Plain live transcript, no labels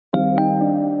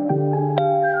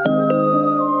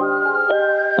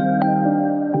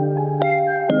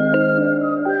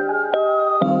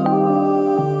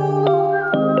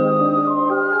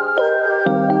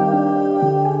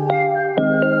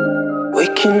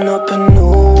waking up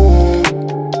anew.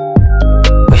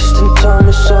 Wasting time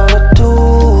is all I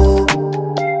do.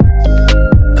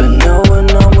 But now when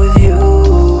I'm with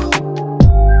you,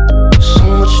 so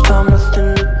much time,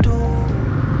 nothing to do.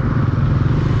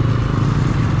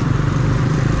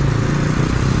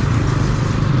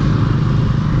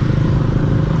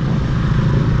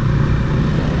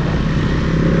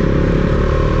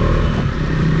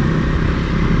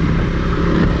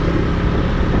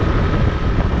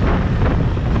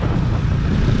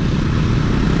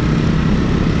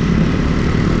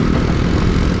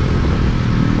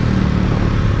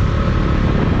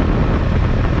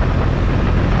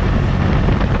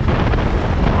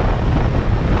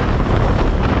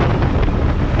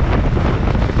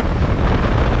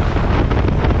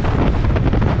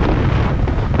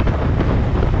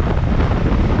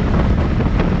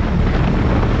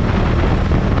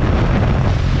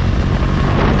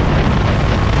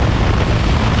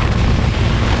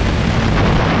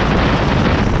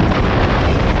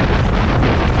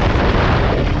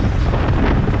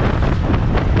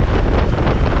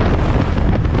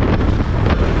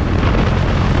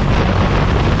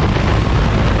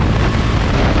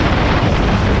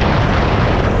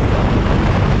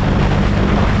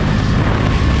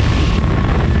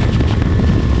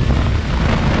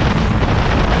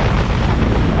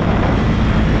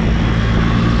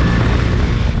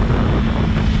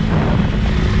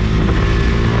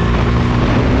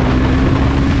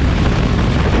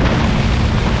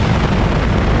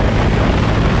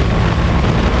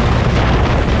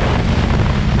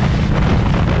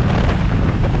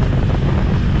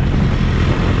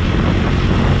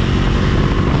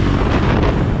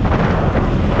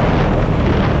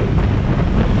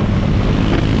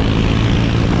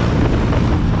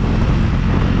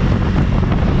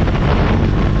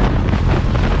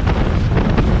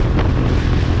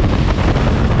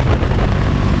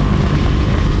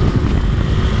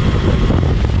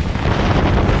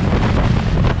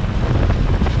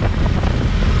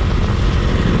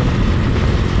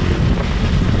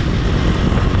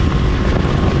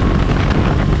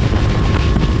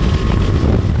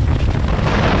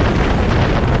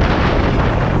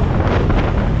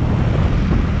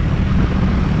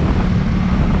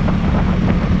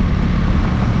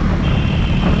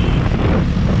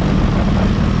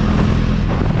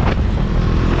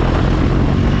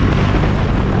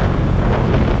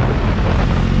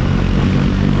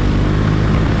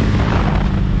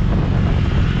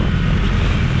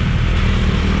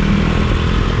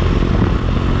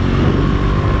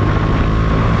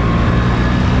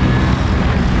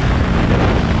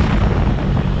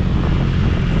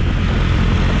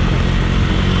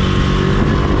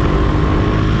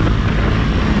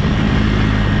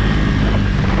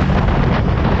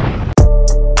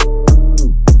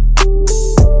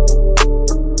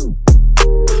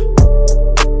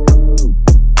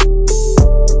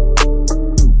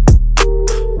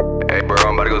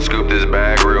 Scoop this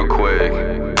bag real quick.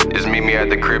 Just meet me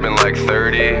at the crib in like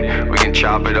 30. We can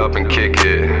chop it up and kick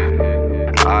it.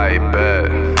 I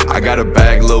bet. I got a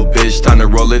bag, little bitch, time to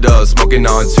roll it up. Smoking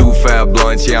on 2 fat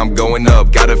blunts, yeah, I'm going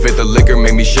up. Gotta fit the liquor,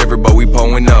 make me shiver, but we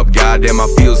pulling up. Goddamn, I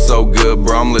feel so good,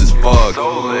 bro, I'm lit as fuck.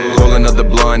 Roll another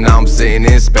blunt, now I'm sitting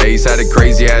in space. Had a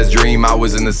crazy ass dream, I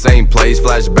was in the same place.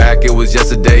 Flashback, it was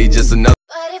yesterday, just another.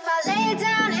 But if I lay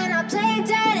down and I play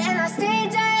dead and I stay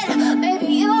dead, maybe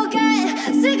you'll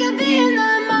get sick of being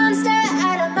the monster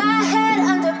out of my head,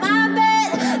 under my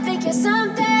bed. Think you're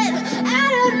something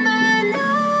out of my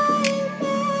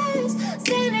nightmares,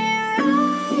 standing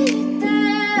right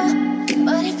there.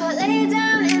 But if I lay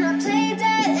down and I play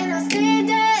dead and I stay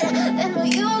dead, then will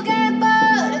you get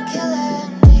bored of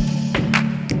killing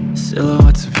me?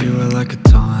 Silhouettes of you are like a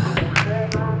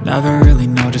taunt. Never really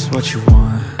know just what you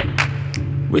want.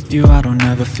 With you I don't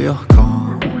ever feel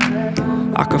calm.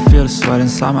 I can feel the sweat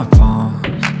inside my palms.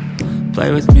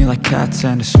 Play with me like cats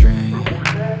and a string.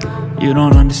 You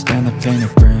don't understand the pain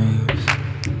it brings.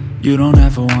 You don't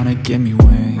ever wanna give me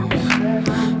wings.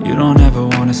 You don't ever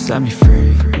wanna set me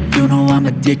free. You know I'm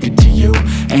addicted to you,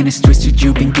 and it's twisted,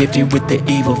 you've been gifted with the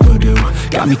evil voodoo.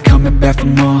 Got me coming back for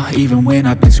more, even when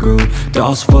I've been screwed.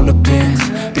 Dolls full of pins,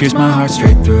 pierce my heart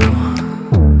straight through.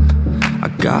 I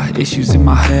got issues in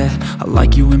my head, I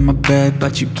like you in my bed,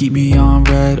 but you keep me on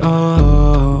red.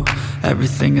 Oh,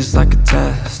 everything is like a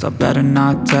test. I better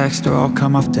not text or I'll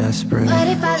come off desperate. But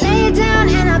if I lay down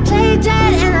and I play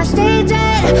dead and I stay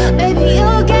dead, baby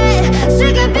you'll get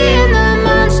sick of being the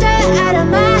monster out of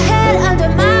my head, under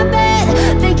my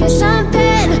bed. Think you're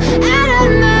something out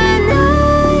of my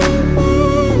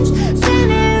nightmares,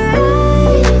 standing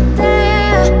right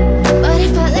there. But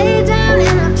if I lay down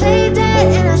and I play dead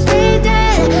and I stay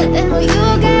dead,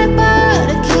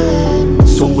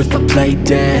 play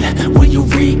dead? Will you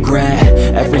regret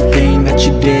everything that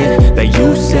you did, that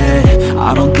you said?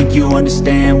 I don't think you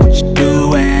understand what you're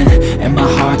doing, and my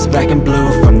heart's black and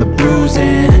blue from the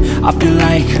bruising. I feel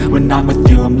like when I'm with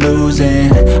you I'm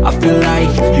losing. I feel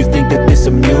like you think that this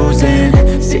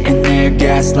amusing, sitting there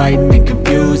gaslighting and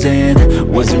confusing.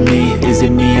 Was it me? Is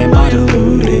it me? Am I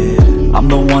deluded? I'm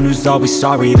the one who's always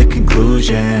sorry, the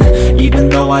conclusion, even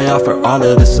though I offer all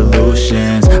of the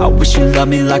solutions. I wish you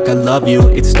loved me like I love you,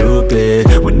 it's stupid.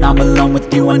 When I'm alone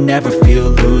with you I never feel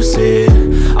lucid.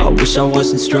 I wish I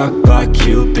wasn't struck by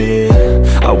Cupid.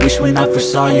 I wish when I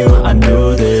first saw you I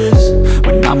knew this.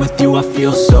 When I'm with you I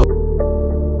feel so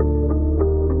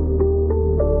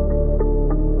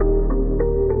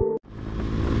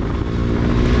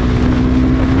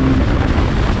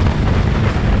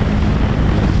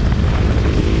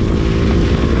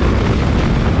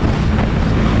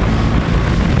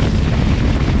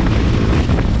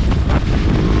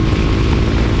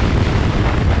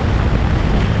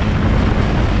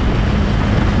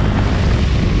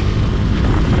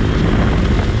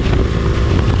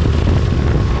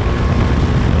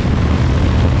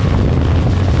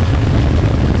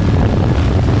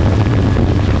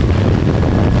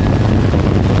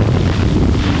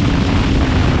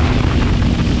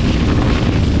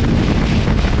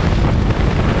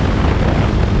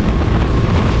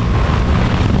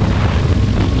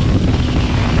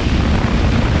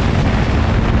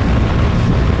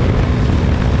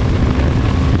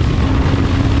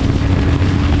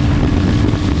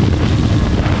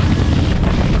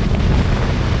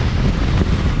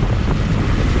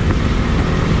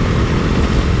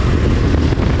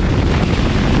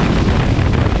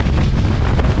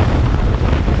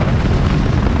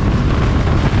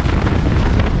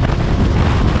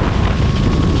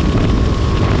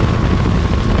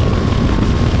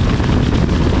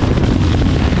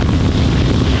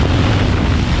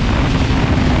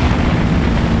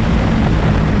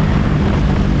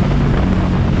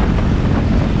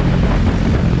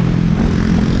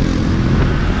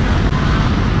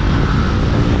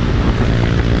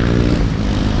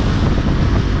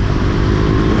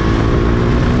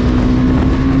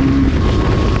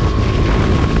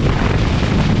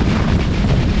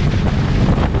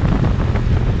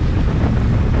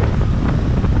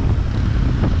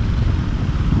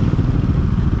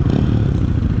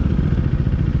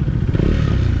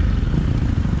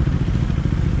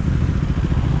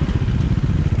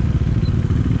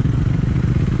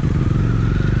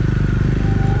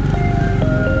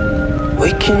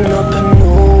waking up at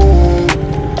noon.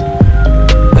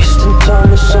 Wasting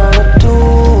time is all I